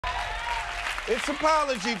It's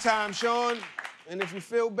apology time, Sean. And if you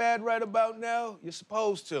feel bad right about now, you're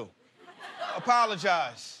supposed to.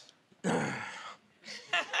 Apologize.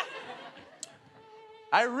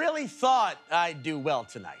 I really thought I'd do well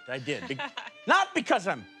tonight. I did. Not because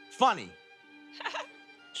I'm funny.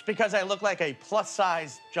 Just because I look like a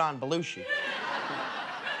plus-size John Belushi.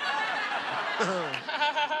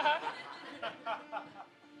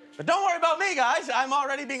 But don't worry about me, guys. I'm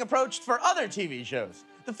already being approached for other TV shows.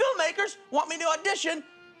 The filmmakers want me to audition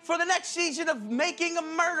for the next season of Making a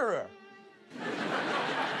Murderer. I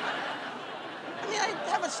mean, I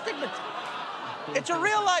have a stigma. It's a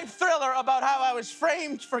real-life thriller about how I was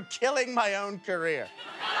framed for killing my own career.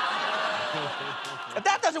 If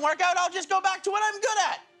that doesn't work out, I'll just go back to what I'm good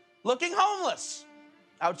at. Looking homeless,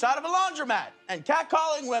 outside of a laundromat, and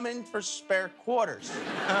catcalling women for spare quarters.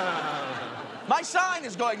 My sign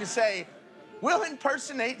is going to say, "We'll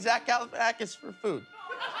impersonate Zach Galifianakis for food."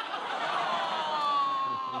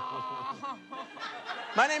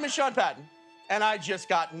 My name is Sean Patton, and I just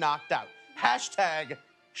got knocked out. Hashtag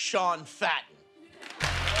Sean Fat.